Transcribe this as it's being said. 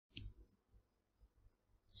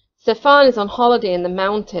Stefan is on holiday in the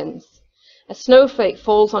mountains. A snowflake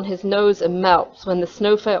falls on his nose and melts. When the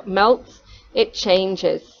snowflake melts, it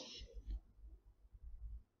changes.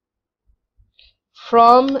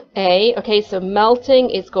 From a, okay, so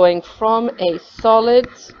melting is going from a solid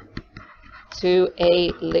to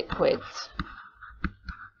a liquid.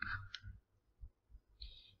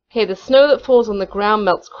 Okay, the snow that falls on the ground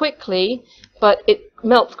melts quickly, but it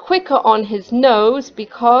melts quicker on his nose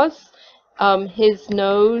because his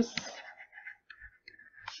nose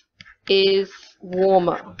is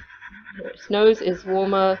warmer. His nose is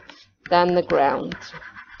warmer than the ground.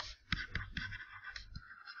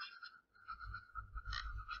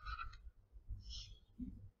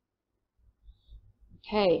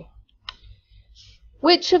 Okay.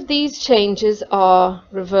 Which of these changes are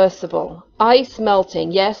reversible? Ice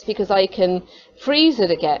melting, yes, because I can freeze it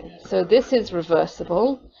again. So this is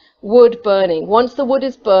reversible. Wood burning. Once the wood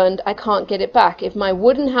is burned, I can't get it back. If my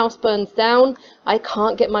wooden house burns down, I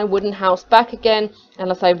can't get my wooden house back again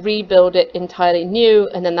unless I rebuild it entirely new,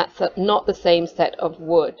 and then that's not the same set of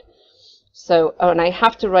wood. So, oh, and I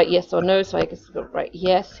have to write yes or no, so I guess I'll write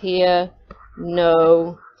yes here,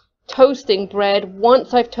 no. Toasting bread.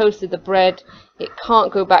 Once I've toasted the bread, it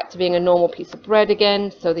can't go back to being a normal piece of bread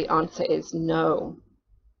again, so the answer is no.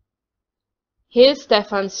 Here's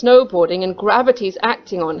Stefan snowboarding and gravity's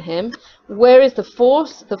acting on him. Where is the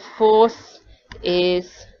force? The force is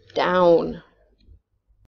down.